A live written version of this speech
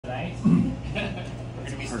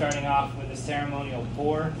going to be starting off with a ceremonial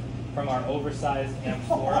pour from our oversized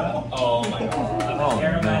amphora. Oh my god. Of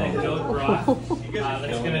aromatic goat broth.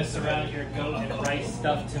 That's going to surround your goat and rice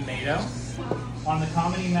stuffed tomato. On the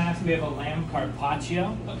comedy mask, we have a lamb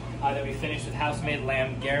carpaccio that we finished with house-made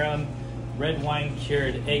lamb garum, red wine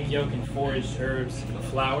cured egg yolk and foraged herbs,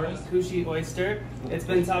 flowers. Kushi oyster. It's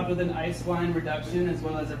been topped with an ice wine reduction as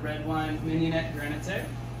well as a red wine mignonette granite.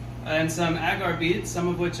 And some agar beets, some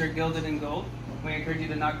of which are gilded in gold. We encourage you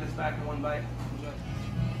to knock this back in one bite.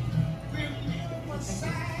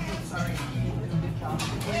 Sorry.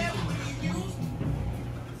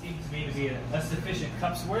 Seems to me to be a sufficient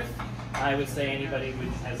cup's worth. I would say anybody would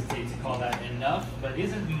hesitate to call that enough, but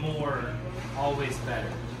isn't more always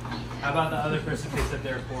better? How about the other person picks up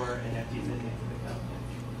their pour and empties it into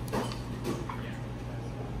the cup?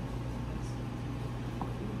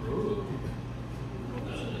 Ooh.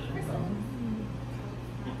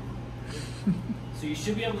 So you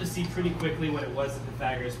should be able to see pretty quickly what it was that the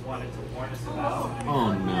Pythagoras wanted to warn us about.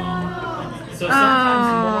 Oh no. So sometimes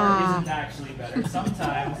more isn't actually better.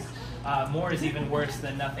 Sometimes more is even worse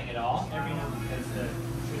than nothing at all. Everyone has the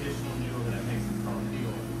traditional noodle that makes it called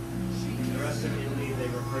noodle. In the rest of Italy, they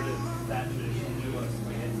refer to that traditional noodle as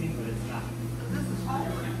spaghetti, but it's not.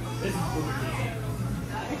 This is bucatino.